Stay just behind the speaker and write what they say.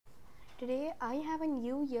Today I have a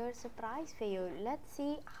new year surprise for you. Let's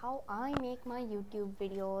see how I make my YouTube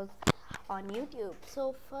videos on YouTube.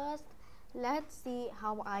 So first let's see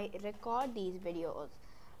how I record these videos.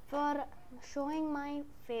 For showing my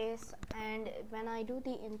face and when I do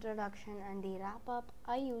the introduction and the wrap up,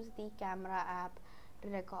 I use the camera app to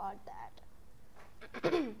record that.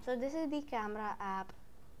 So this is the camera app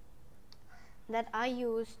that I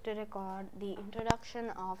use to record the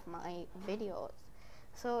introduction of my videos.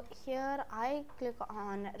 So here I click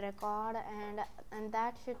on record and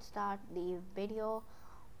that should start the video.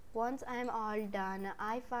 Once I'm all done,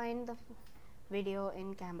 I find the video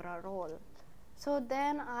in camera roll. So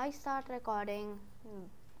then I start recording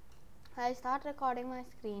my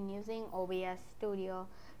screen using OBS Studio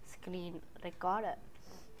Screen Recorder.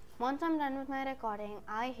 Once I'm done with my recording,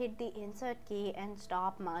 I hit the insert key and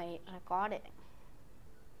stop my recording.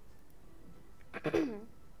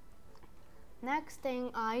 Next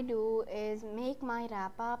thing I do is make my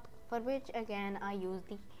wrap up, for which again I use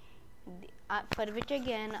the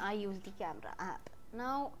camera app.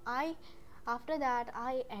 Now after that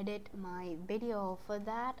I edit my video. For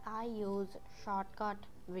that I use Shortcut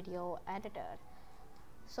video editor.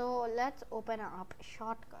 So let's open up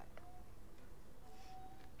Shortcut.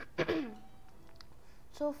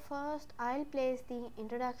 So first I'll place the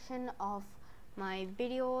introduction of my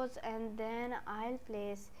videos and then I'll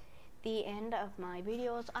place the end of my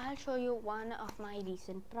videos. I'll show you one of my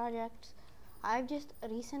recent projects. I've just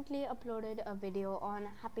recently uploaded a video on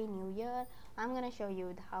Happy New Year. I'm gonna show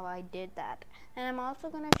you how I did that, and I'm also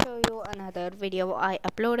gonna show you another video I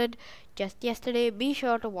uploaded just yesterday. Be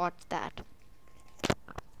sure to watch that.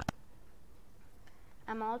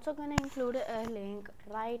 I'm also gonna include a link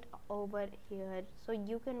right over here so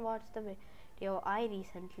you can watch the video I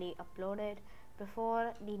recently uploaded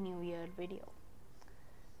before the New Year video.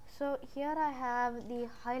 So here I have the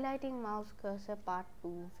highlighting mouse cursor part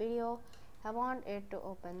 2 video. I want it to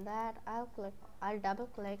open that. I'll double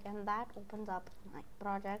click and that opens up my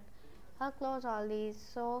project. I'll close all these.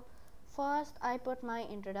 So first I put my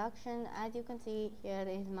introduction. As you can see, here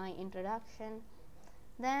is my introduction.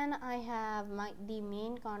 Then I have the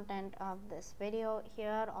main content of this video.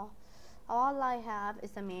 Here all I have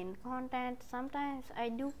is the main content. Sometimes I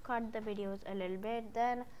do cut the videos a little bit,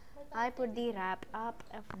 then I put the wrap up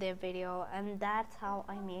of the video, and that's how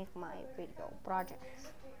I make my video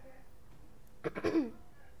projects.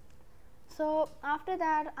 So after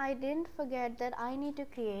that I didn't forget that I need to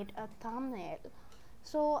create a thumbnail.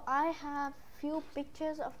 So I have few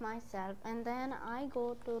pictures of myself and then I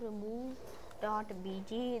go to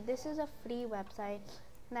remove.bg. This is a free website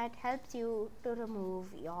that helps you to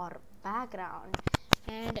remove your background,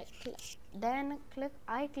 and then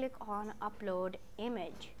I click on upload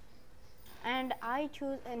image and I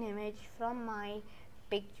choose an image from my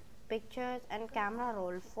pictures and camera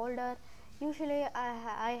roll folder. Usually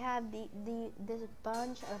I have this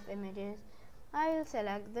bunch of images. I will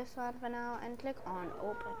select this one for now and click on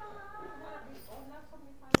open.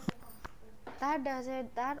 That does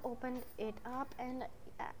it. That opened it up and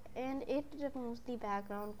it removes the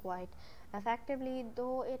background quite effectively,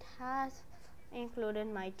 though it has included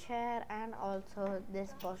my chair and also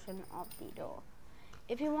this portion of the door.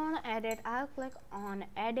 If you want to edit, I'll click on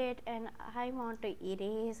edit and I want to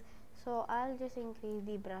erase, so I'll just increase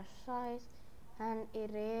the brush size and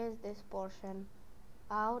erase this portion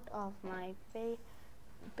out of my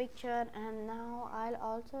picture, and now I'll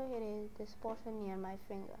also erase this portion near my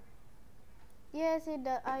finger. Yes,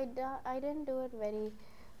 I didn't do it very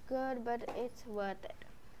good, but it's worth it.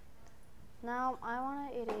 Now I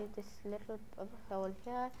want to erase this little hole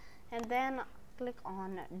here and then click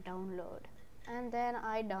on download, and then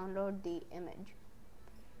I download the image.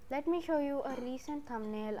 Let me show you a recent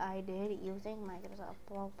thumbnail I did using Microsoft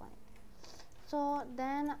PowerPoint. So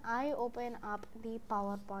then I open up the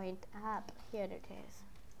PowerPoint app. Here it is.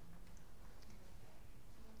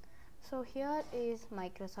 So here is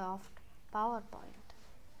Microsoft PowerPoint.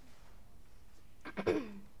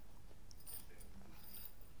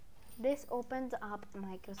 This opens up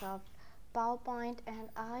Microsoft PowerPoint and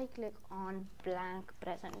I click on blank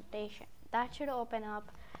presentation. That should open up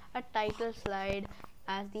a title slide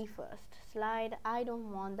as the first slide. I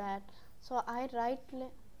don't want that, so I right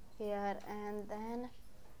click here and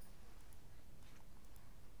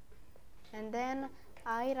then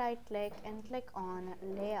I right click and click on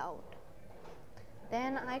layout.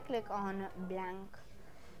 Then I click on blank.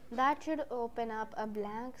 That should open up a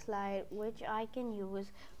blank slide which I can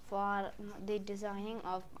use for the designing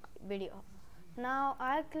of my video. Now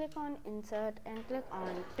I'll click on insert and click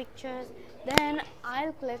on pictures. Then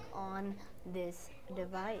I'll click on this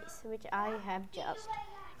device which I have just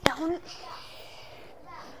down,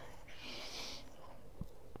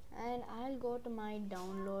 and I'll go to my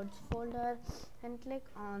downloads folder and click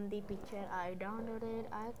on the picture I downloaded.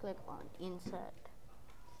 I'll click on insert.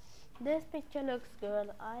 This picture looks good.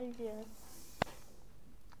 I'll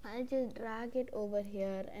just drag it over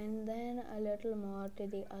here and then a little more to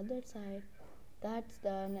the other side. That's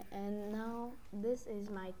done, and now this is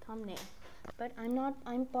my thumbnail, but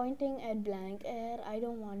I'm pointing at blank air. I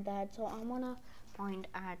don't want that, so I'm gonna point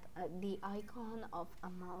at the icon of a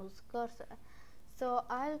mouse cursor. So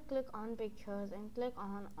I'll click on pictures and click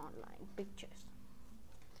on online pictures.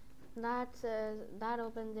 That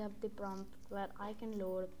opens up the prompt where I can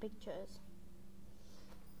load pictures,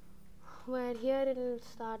 where here it will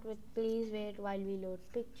start with please wait while we load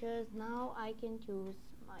pictures. Now I can choose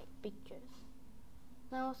my pictures.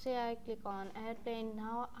 Now say I click on airplane.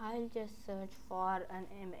 Now I'll just search for an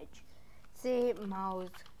image, say mouse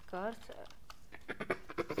cursor.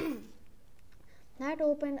 That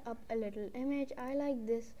opened up a little image. I like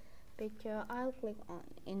this picture. I'll click on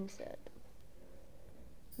insert.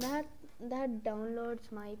 That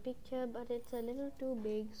downloads my picture, but it's a little too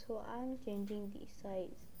big, so I'm changing the size.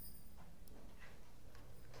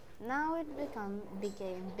 Now it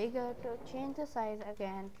became bigger. To change the size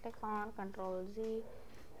again, click on Ctrl Z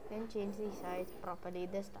and change the size properly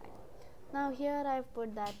this time. Now here I've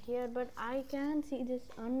put that here, but I can see this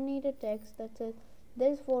unneeded text that says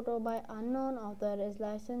this photo by unknown author is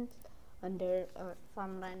licensed under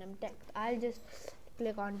some random text. I'll just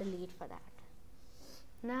click on delete for that.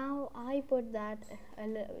 Now I put that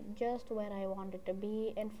just where I want it to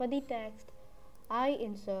be, and for the text I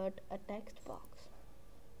insert a text box.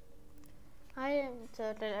 I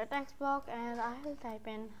inserted a text box and I'll type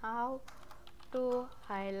in how to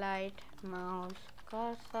highlight mouse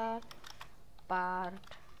cursor part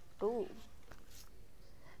 2.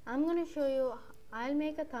 I'm going to show you. I'll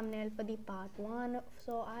make a thumbnail for the part 1,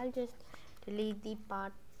 so I'll just delete the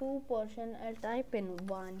part 2 portion. I'll type in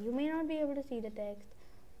 1. You may not be able to see the text.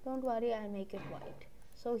 Don't worry, I'll make it white.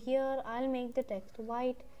 So here I'll make the text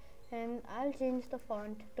white and I'll change the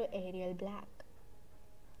font to Arial Black.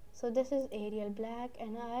 So this is Arial Black,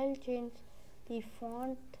 and I'll change the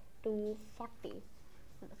font to 40.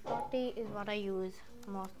 40 is what I use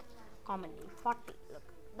most commonly. 40. Look,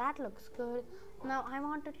 that looks good. Now I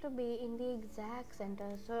want it to be in the exact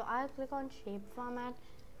center, so I'll click on shape format,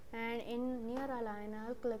 and in near align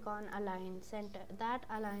I'll click on align center. That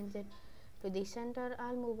aligns it to the center.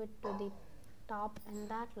 I'll move it to the top, and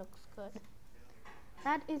that looks good.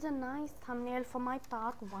 That is a nice thumbnail for my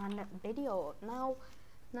part 1 video. Now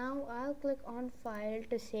I'll click on file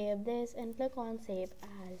to save this and click on save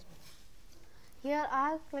as. Here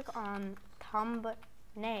I'll click on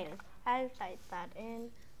thumbnail. I'll type that in,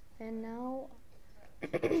 and now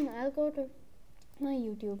I'll go to my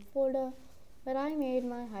YouTube folder where I made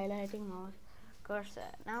my highlighting mouse cursor.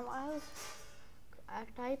 Now I'll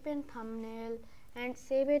type in thumbnail and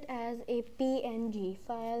save it as a PNG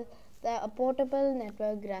file, a portable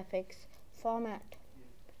network graphics format.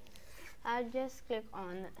 I'll just click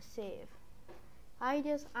on save.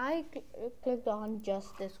 I clicked on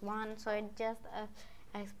just this one, so it just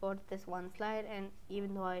exports this one slide, and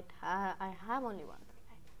even though I have only one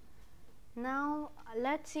slide. Now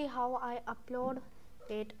let's see how I upload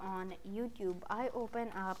it on YouTube. I open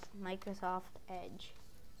up Microsoft Edge.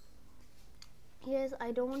 Yes,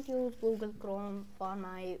 I don't use Google Chrome for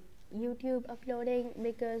my YouTube uploading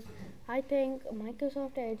because I think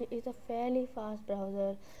Microsoft Edge is a fairly fast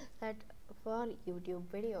browser for YouTube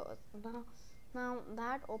videos. Now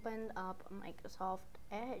that opened up Microsoft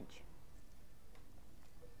Edge.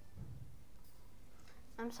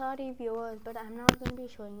 I'm sorry viewers, but I'm not going to be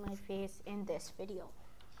showing my face in this video.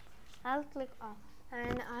 I'll click on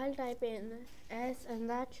and I'll type in S, and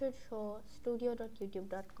that should show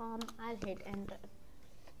studio.youtube.com. I'll hit enter.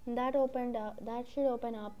 That should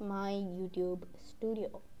open up my YouTube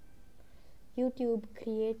studio, YouTube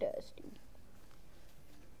Creator Studio.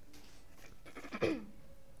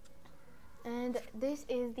 And this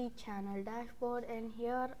is the channel dashboard, and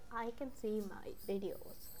here I can see my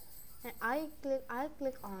videos. And I'll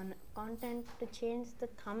click on content to change the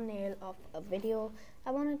thumbnail of a video. I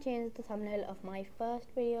want to change the thumbnail of my first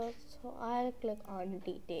video, so I'll click on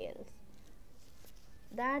details.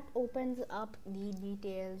 That opens up the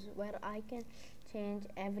details where I can change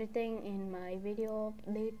everything in my video,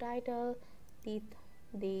 the title,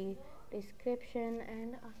 the description,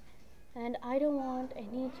 and I don't want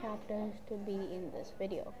any chapters to be in this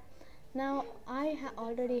video. Now I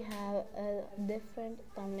already have a different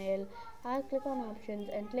thumbnail. I'll click on options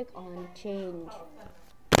and click on change.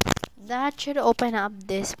 that should open up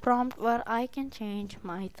this prompt where I can change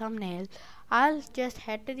my thumbnail. I'll just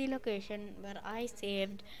head to the location where I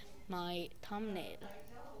saved my thumbnail.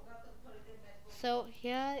 So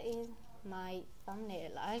here is my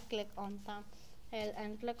thumbnail. I click on thumbnail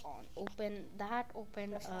and click on open. That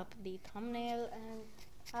opened up the thumbnail, and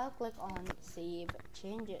I'll click on save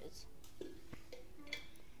changes.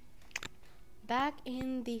 Back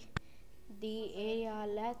in the area,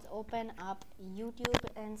 let's open up YouTube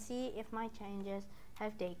and see if my changes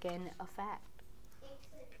have taken effect.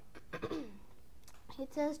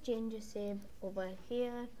 It says changes saved over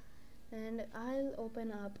here, and I'll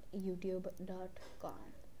open up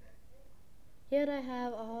youtube.com. Here I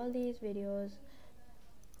have all these videos,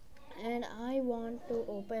 and I want to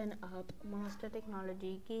open up Master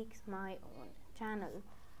Technology Geeks, my own channel.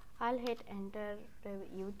 I'll hit enter to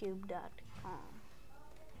youtube.com.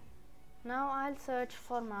 Now I'll search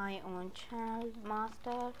for my own channel,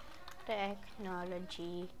 Master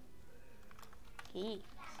Technology Geeks.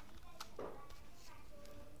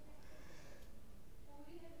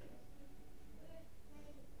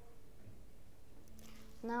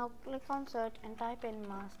 Now click on search and type in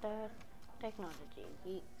Master Technology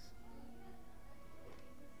Geeks.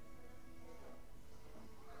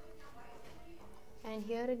 And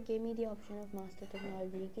here it gave me the option of Master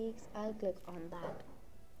Technology Geeks. I'll click on that.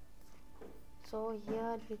 So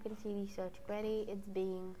here you can see the search query. It's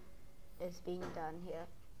being done here.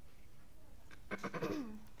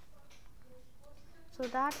 So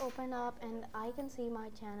that opened up, and I can see my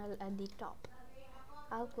channel at the top.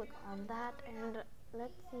 I'll click on that, and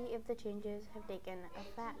let's see if the changes have taken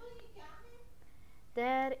effect.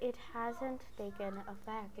 There, it hasn't taken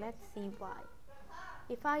effect. Let's see why.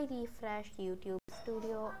 If I refresh YouTube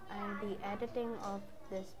Studio and the editing of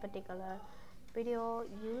this particular video,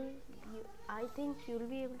 I think you'll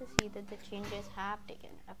be able to see that the changes have taken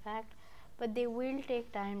effect, but they will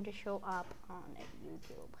take time to show up on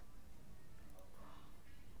YouTube.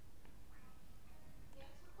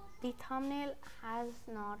 The thumbnail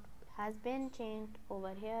has been changed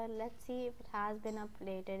over here. Let's see if it has been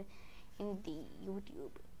updated in the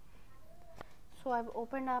YouTube. So I've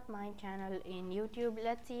opened up my channel in YouTube.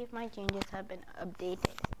 Let's see if my changes have been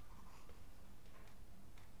updated.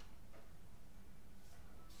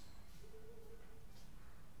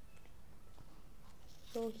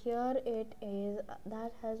 So here it is,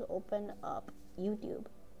 that has opened up YouTube.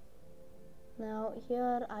 Now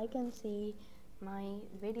here I can see my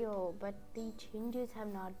video, but the changes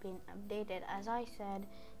have not been updated. As I said,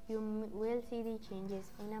 you will see the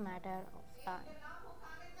changes in a matter of time.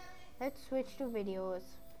 Let's switch to videos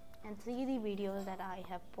and see the videos that I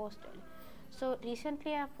have posted. So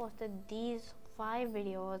recently I've posted these 5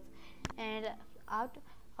 videos, and out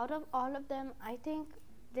of all of them, I think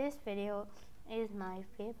this video is my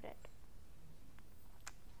favorite.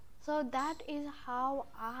 So that is how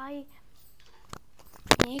I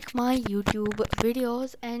make my YouTube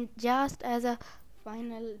videos. And just as a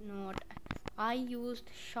final note, I used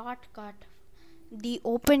Shortcut, the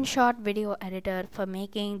OpenShot video editor, for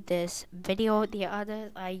making this video. The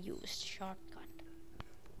others I used Shortcut.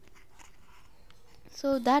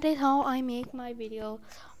 So that is how I make my video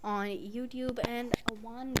on YouTube. And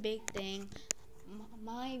one big thing,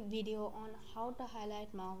 my video on how to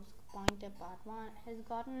highlight mouse pointer part 1 has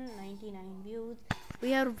gotten 99 views.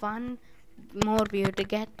 We have one more view to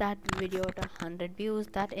get that video to 100 views.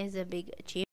 That is a big achievement.